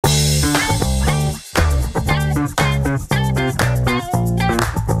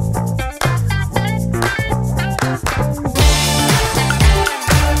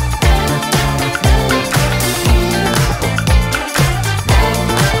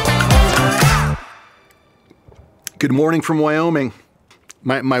Good morning from Wyoming.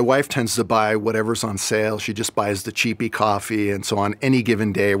 My wife tends to buy whatever's on sale. She just buys the cheapy coffee. And so on any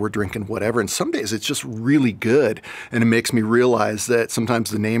given day, we're drinking whatever. And some days it's just really good. And it makes me realize that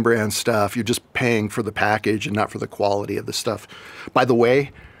sometimes the name brand stuff, you're just paying for the package and not for the quality of the stuff. By the way,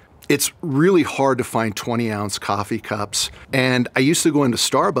 it's really hard to find 20-ounce coffee cups. And I used to go into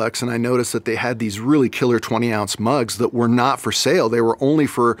Starbucks and I noticed that they had these really killer 20-ounce mugs that were not for sale. They were only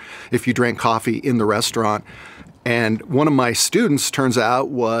for if you drank coffee in the restaurant. And one of my students, turns out,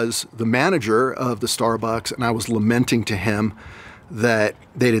 was the manager of the Starbucks, and I was lamenting to him that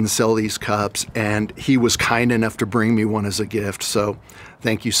they didn't sell these cups, and he was kind enough to bring me one as a gift. So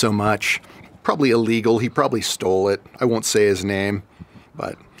thank you so much. Probably illegal. He probably stole it. I won't say his name,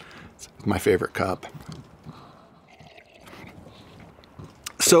 but it's my favorite cup.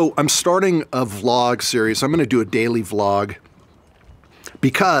 So I'm starting a vlog series. I'm going to do a daily vlog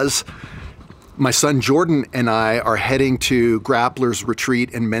because my son Jordan and I are heading to Grappler's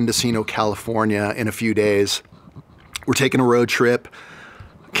retreat in Mendocino, California in a few days. We're taking a road trip.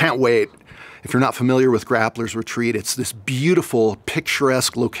 Can't wait. If you're not familiar with Grappler's retreat, it's this beautiful,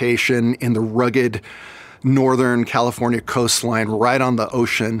 picturesque location in the rugged northern California coastline, right on the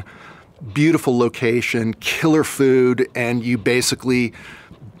ocean. Beautiful location, killer food, and you basically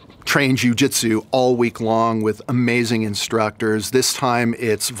train jiu-jitsu all week long with amazing instructors. This time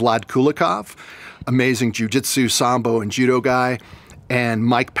it's Vlad Kulikov, amazing jiu-jitsu, sambo, and judo guy, and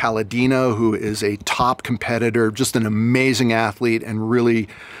Mike Palladino, who is a top competitor, just an amazing athlete and really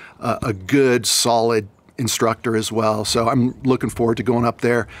a good, solid instructor as well. So I'm looking forward to going up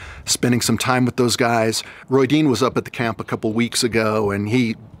there, spending some time with those guys. Roy Dean was up at the camp a couple weeks ago, and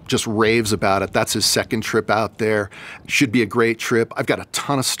he just raves about it. That's his second trip out there. Should be a great trip. I've got a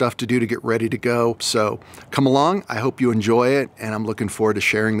ton of stuff to do to get ready to go. So come along. I hope you enjoy it, and I'm looking forward to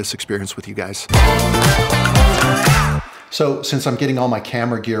sharing this experience with you guys. So since I'm getting all my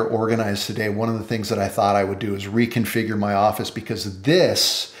camera gear organized today, one of the things that I thought I would do is reconfigure my office, because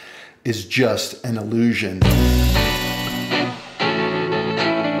this is just an illusion.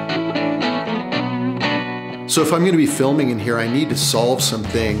 So if I'm going to be filming in here, I need to solve some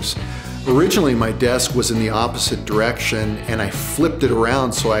things. Originally, my desk was in the opposite direction, and I flipped it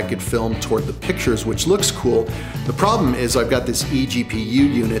around so I could film toward the pictures, which looks cool. The problem is I've got this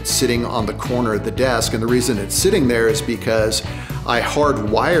eGPU unit sitting on the corner of the desk, and the reason it's sitting there is because I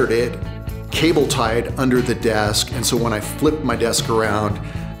hardwired it, cable tied under the desk, and so when I flip my desk around,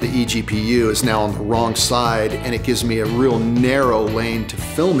 the eGPU is now on the wrong side, and it gives me a real narrow lane to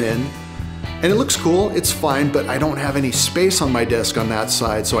film in. And it looks cool, it's fine, but I don't have any space on my desk on that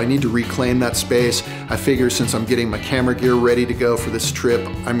side, so I need to reclaim that space. I figure since I'm getting my camera gear ready to go for this trip,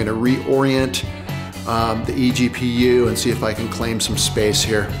 I'm gonna reorient the eGPU and see if I can claim some space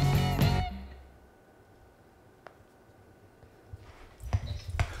here.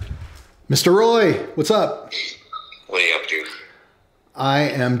 Mr. Roy, what's up? What are you up to? I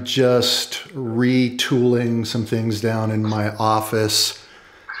am just retooling some things down in my office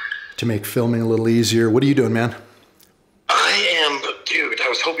to make filming a little easier. What are you doing, man? Dude, I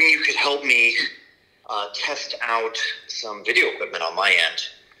was hoping you could help me test out some video equipment on my end.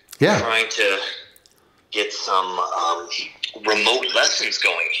 Yeah. I'm trying to get some remote lessons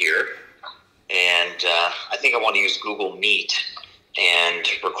going here. And I think I want to use Google Meet and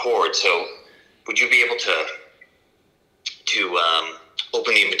record. So would you be able to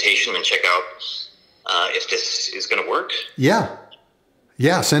open the invitation and check out if this is going to work? Yeah.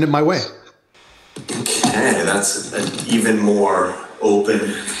 Yeah, send it my way. Okay, that's an even more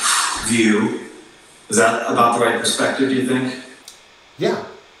open view. Is that about the right perspective, do you think? Yeah.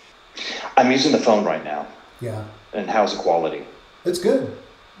 I'm using the phone right now. Yeah. And how's the quality? It's good.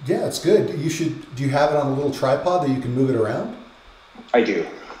 Yeah, it's good. Do you have it on a little tripod that you can move it around? I do.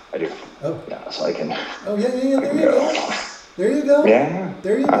 Oh. Yeah, so I can. Oh, yeah. There you go. There you go. Yeah.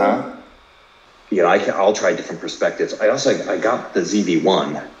 There you go. Yeah, I'll try different perspectives. I got the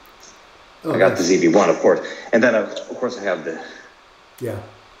ZV-1. Oh, I got nice. the ZV-1, of course. And then, of course, I have the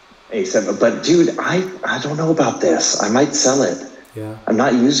A7. But, dude, I don't know about this. I might sell it. Yeah. I'm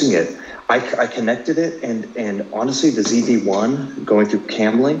not using it. I connected it, and honestly, the ZV-1 going through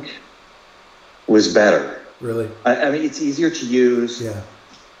Camlink was better. Really? I mean, it's easier to use. Yeah.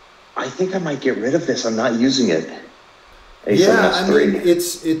 I think I might get rid of this. I'm not using it. Yeah, I mean,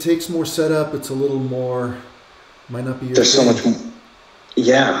 it takes more setup. It's a little more, might not be your There's thing. so much.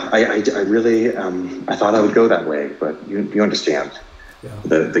 Yeah, I really, I thought I would go that way, but you understand. Yeah.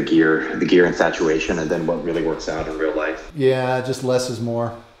 The gear infatuation, and then what really works out in real life. Yeah, just less is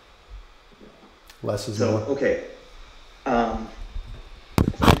more. Less is more. Okay.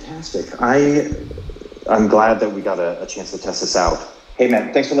 Fantastic. I I'm glad that we got a chance to test this out. Hey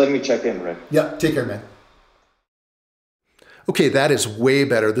man, thanks for letting me check in, Rick. Yeah, take care, man. Okay, that is way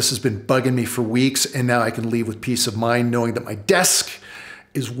better. This has been bugging me for weeks, and now I can leave with peace of mind knowing that my desk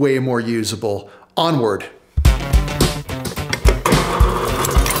is way more usable. Onward.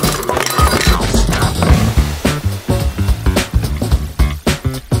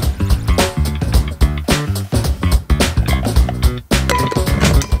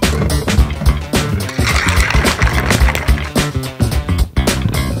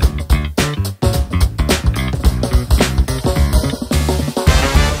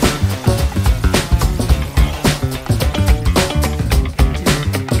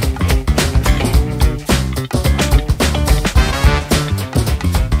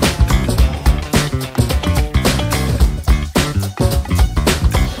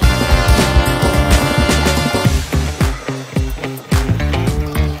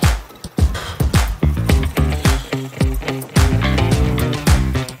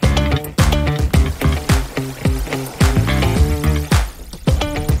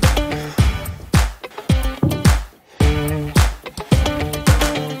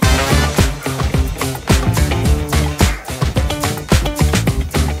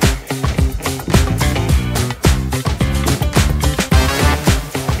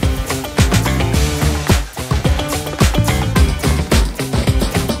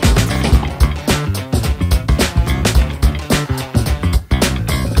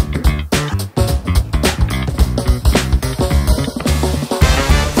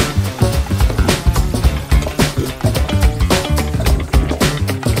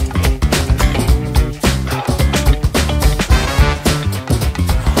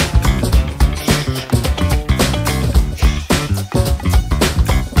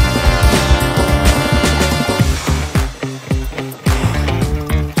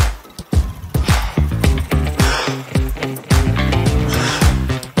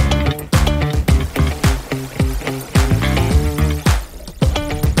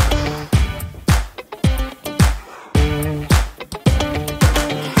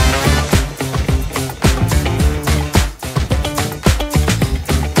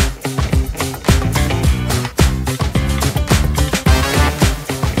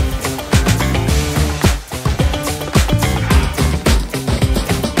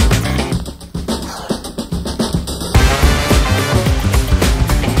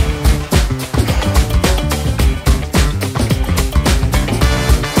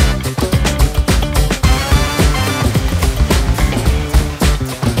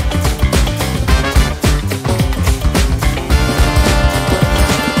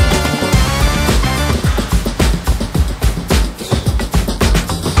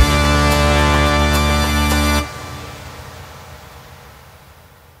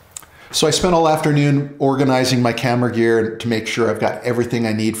 So I spent all afternoon organizing my camera gear to make sure I've got everything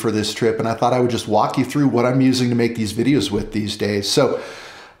I need for this trip, and I thought I would just walk you through what I'm using to make these videos with these days. So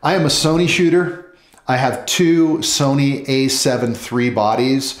I am a Sony shooter. I have two Sony A7 III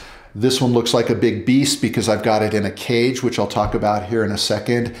bodies. This one looks like a big beast because I've got it in a cage, which I'll talk about here in a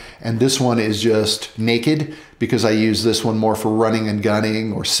second. And this one is just naked because I use this one more for running and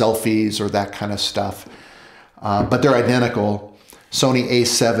gunning or selfies or that kind of stuff. But they're identical. Sony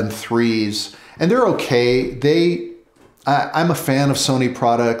A7 IIIs, and they're okay. I'm a fan of Sony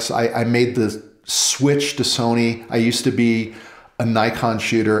products. I made the switch to Sony. I used to be a Nikon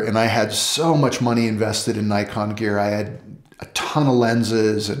shooter, and I had so much money invested in Nikon gear. I had a ton of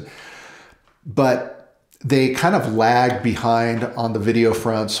lenses, but they kind of lagged behind on the video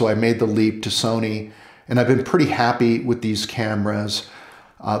front, so I made the leap to Sony, and I've been pretty happy with these cameras.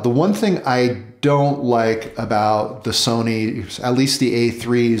 The one thing I don't like about the Sony, at least the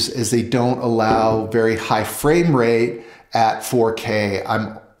A3s, is they don't allow very high frame rate at 4K.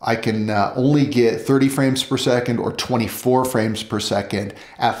 I can only get 30 frames per second or 24 frames per second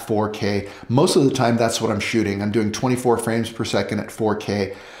at 4K. Most of the time, that's what I'm shooting. I'm doing 24 frames per second at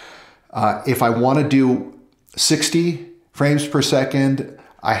 4K. If I want to do 60 frames per second,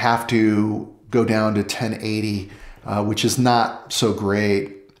 I have to go down to 1080, which is not so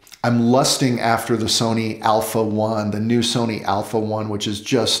great. I'm lusting after the Sony Alpha 1, the new Sony Alpha 1, which is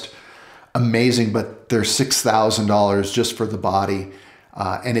just amazing, but they're $6,000 just for the body.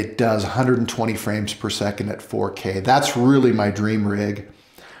 And it does 120 frames per second at 4K. That's really my dream rig.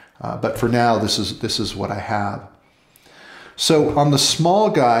 But for now, this is what I have. So on the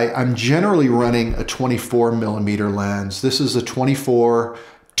small guy, I'm generally running a 24mm lens. This is a 24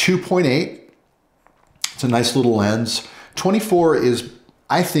 2.8. It's a nice little lens. 24 is,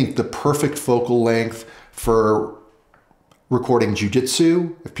 I think, the perfect focal length for recording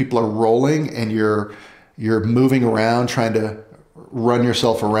jiu-jitsu. If people are rolling and you're you're moving around, trying to run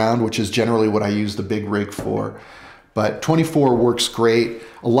yourself around, which is generally what I use the big rig for. But 24 works great.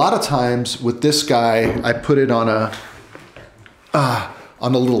 A lot of times with this guy, I put it on a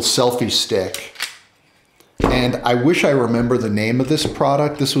little selfie stick. And I wish I remember the name of this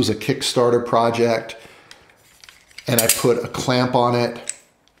product. This was a Kickstarter project, and I put a clamp on it.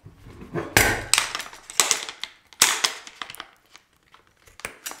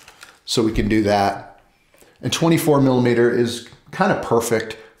 So we can do that. And 24 millimeter is kind of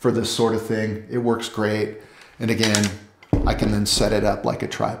perfect for this sort of thing. It works great. And again, I can then set it up like a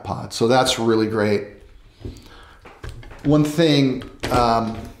tripod. So that's really great. One thing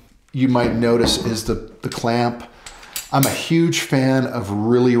you might notice is the clamp. I'm a huge fan of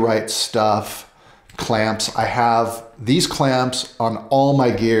Really Right Stuff clamps. I have these clamps on all my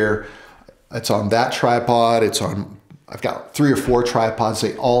gear. It's on that tripod. I've got 3 or 4 tripods.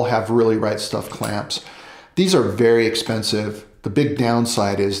 They all have Really Right Stuff clamps. These are very expensive. The big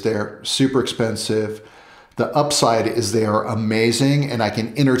downside is they're super expensive. The upside is they are amazing, and I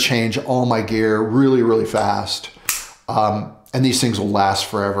can interchange all my gear really, really fast. And these things will last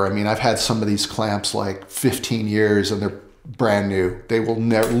forever. I mean, I've had some of these clamps like 15 years and they're brand new. They will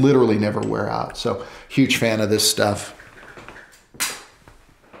literally never wear out. So huge fan of this stuff.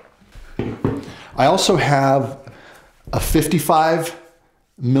 I also have a 55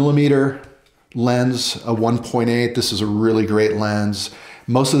 millimeter lens, a 1.8. This is a really great lens.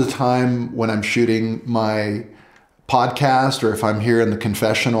 Most of the time when I'm shooting my podcast or if I'm here in the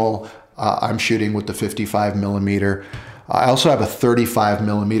confessional, I'm shooting with the 55 millimeter. I also have a 35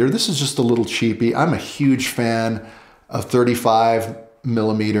 millimeter. This is just a little cheapy. I'm a huge fan of 35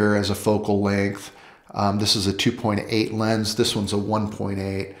 millimeter as a focal length. This is a 2.8 lens. This one's a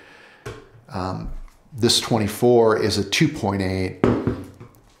 1.8. This 24 is a 2.8.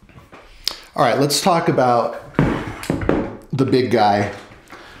 All right, let's talk about the big guy.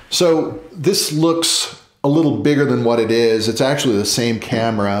 So this looks a little bigger than what it is. It's actually the same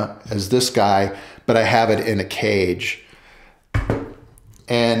camera as this guy, but I have it in a cage.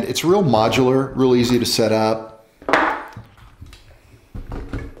 And it's real modular, real easy to set up.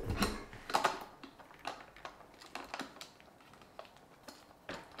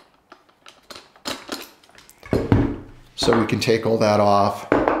 So we can take all that off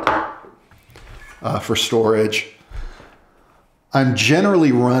for storage. I'm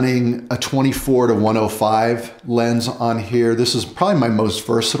generally running a 24 to 105 lens on here. This is probably my most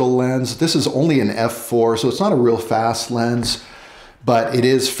versatile lens. This is only an f4, so it's not a real fast lens, but it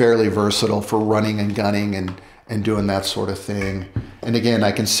is fairly versatile for running and gunning and doing that sort of thing. And again,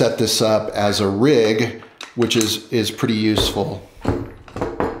 I can set this up as a rig, which is pretty useful.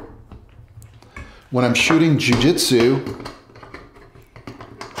 When I'm shooting jiu-jitsu,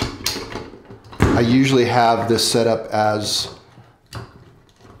 I usually have this set up as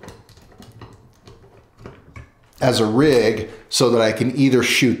a rig so that I can either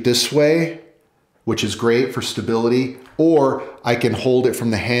shoot this way, which is great for stability, or I can hold it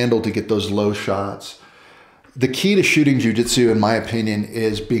from the handle to get those low shots. The key to shooting jiu-jitsu, in my opinion,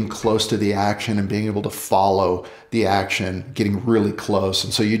 is being close to the action and being able to follow the action, getting really close.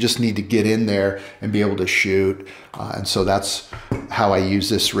 And so you just need to get in there and be able to shoot. And so that's how I use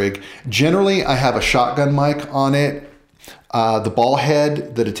this rig. Generally, I have a shotgun mic on it. The ball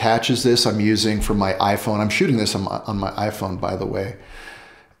head that attaches this, I'm using for my iPhone. I'm shooting this on my iPhone, by the way.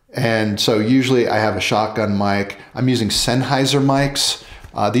 And so usually I have a shotgun mic. I'm using Sennheiser mics.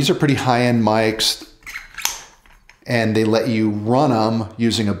 These are pretty high-end mics, and they let you run them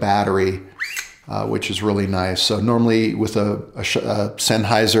using a battery, which is really nice. So normally with a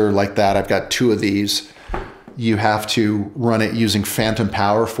Sennheiser like that, I've got 2 of these. You have to run it using phantom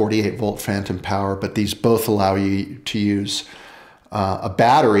power, 48 volt phantom power, but these both allow you to use a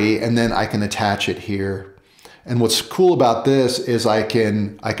battery, and then I can attach it here. And what's cool about this is I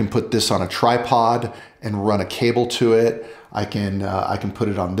can put this on a tripod and run a cable to it. I can put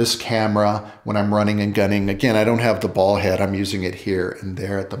it on this camera when I'm running and gunning. Again, I don't have the ball head. I'm using it here and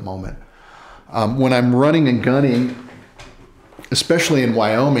there at the moment. When I'm running and gunning, especially in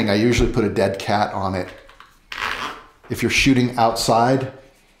Wyoming, I usually put a dead cat on it. If you're shooting outside,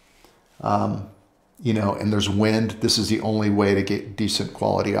 you know, and there's wind, this is the only way to get decent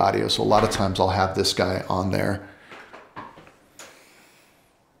quality audio. So a lot of times I'll have this guy on there.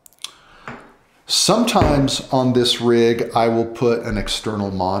 Sometimes on this rig, I will put an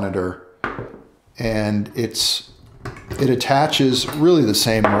external monitor, and it attaches really the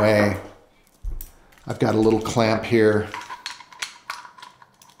same way. I've got a little clamp here.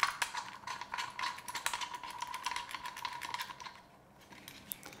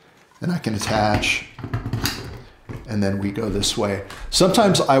 And I can attach and then we go this way.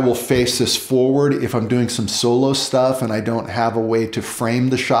 Sometimes I will face this forward if I'm doing some solo stuff and I don't have a way to frame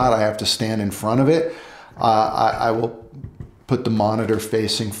the shot. I have to stand in front of it. I will put the monitor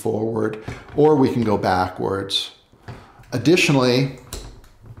facing forward, or we can go backwards. Additionally,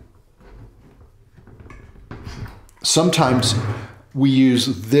 sometimes we use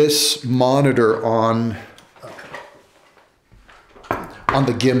this monitor on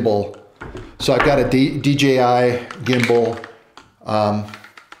the gimbal. So I've got a DJI gimbal.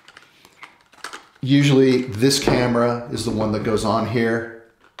 Usually this camera is the one that goes on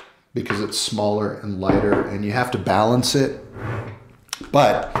here because it's smaller and lighter, and you have to balance it.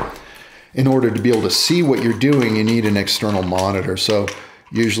 But in order to be able to see what you're doing, you need an external monitor. So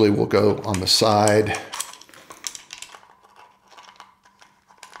usually we'll go on the side.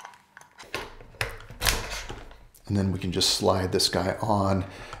 And then we can just slide this guy on.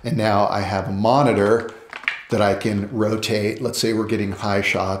 And now I have a monitor that I can rotate. Let's say we're getting high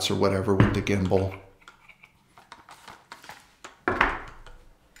shots or whatever with the gimbal.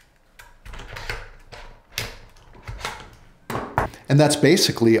 And that's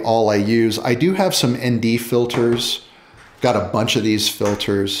basically all I use. I do have some ND filters. Got a bunch of these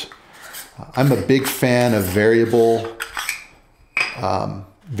filters. I'm a big fan of variable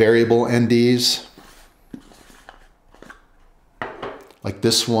NDs. Like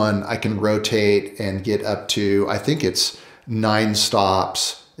this one, I can rotate and get up to, I think it's 9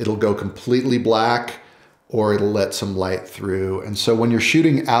 stops. It'll go completely black, or it'll let some light through. And so when you're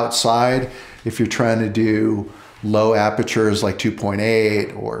shooting outside, if you're trying to do low apertures like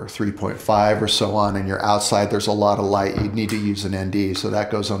 2.8 or 3.5 or so on, and you're outside, there's a lot of light, you need to use an ND. So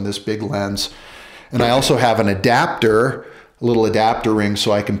that goes on this big lens. And I also have an adapter, a little adapter ring,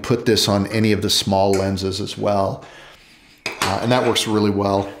 so I can put this on any of the small lenses as well. And that works really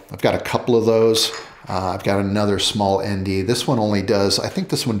well. I've got a couple of those. I've got another small ND. This one only does, I think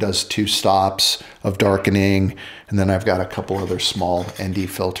this one does 2 stops of darkening. And then I've got a couple other small ND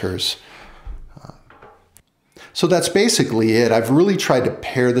filters. So that's basically it. I've really tried to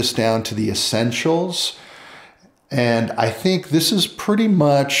pare this down to the essentials. And I think this is pretty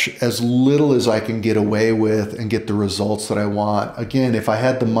much as little as I can get away with and get the results that I want. Again, if I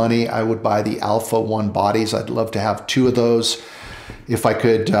had the money, I would buy the Alpha 1 bodies. I'd love to have 2 of those. If I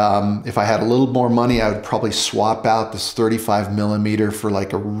could, if I had a little more money, I would probably swap out this 35mm for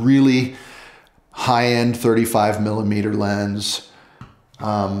like a really high-end 35mm lens.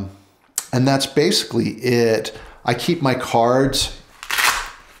 And that's basically it. I keep my cards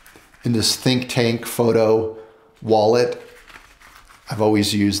in this Think Tank photo wallet. I've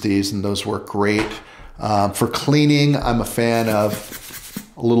always used these and those work great. For cleaning, I'm a fan of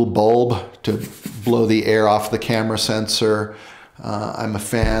a little bulb to blow the air off the camera sensor. I'm a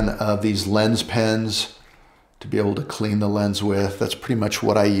fan of these lens pens to be able to clean the lens with. That's pretty much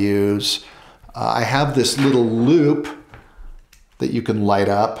what I use. I have this little loop that you can light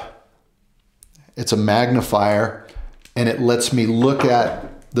up. It's a magnifier, and it lets me look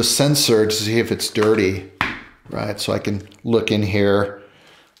at the sensor to see if it's dirty. Right, so I can look in here,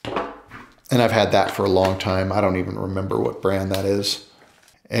 and I've had that for a long time. I don't even remember what brand that is.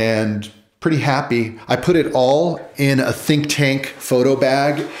 And pretty happy. I put it all in a Think Tank photo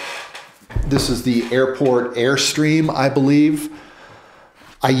bag. This is the Airport Airstream, I believe.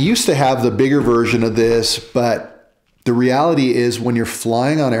 I used to have the bigger version of this, but the reality is when you're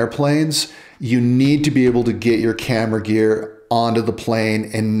flying on airplanes, you need to be able to get your camera gear onto the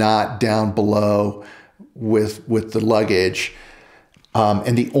plane and not down below with the luggage.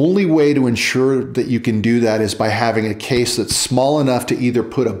 And the only way to ensure that you can do that is by having a case that's small enough to either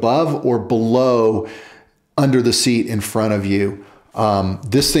put above or below under the seat in front of you.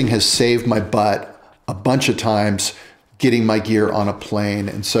 This thing has saved my butt a bunch of times getting my gear on a plane.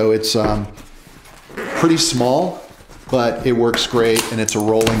 And so it's pretty small, but it works great, and it's a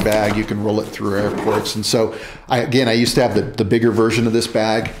rolling bag. You can roll it through airports. And so I used to have the bigger version of this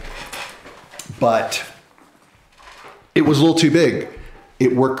bag, but it was a little too big.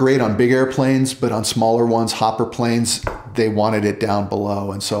 It worked great on big airplanes, but on smaller ones, hopper planes, they wanted it down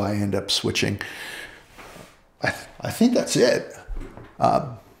below. And so I ended up switching. I think that's it.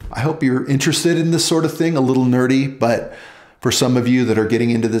 I hope you're interested in this sort of thing, a little nerdy, but for some of you that are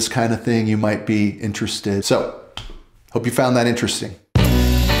getting into this kind of thing, you might be interested. So hope you found that interesting.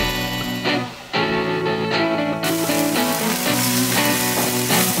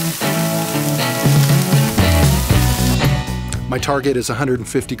 My target is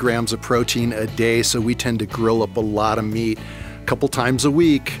 150 grams of protein a day, so we tend to grill up a lot of meat a couple times a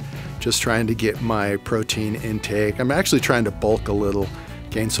week, just trying to get my protein intake. I'm actually trying to bulk a little,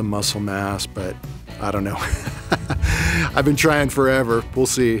 gain some muscle mass, but I don't know. I've been trying forever. We'll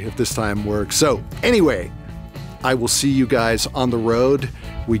see if this time works. So anyway, I will see you guys on the road.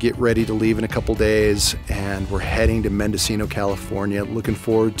 We get ready to leave in a couple days, and we're heading to Mendocino, California. Looking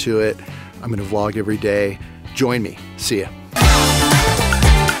forward to it. I'm going to vlog every day. Join me. See ya.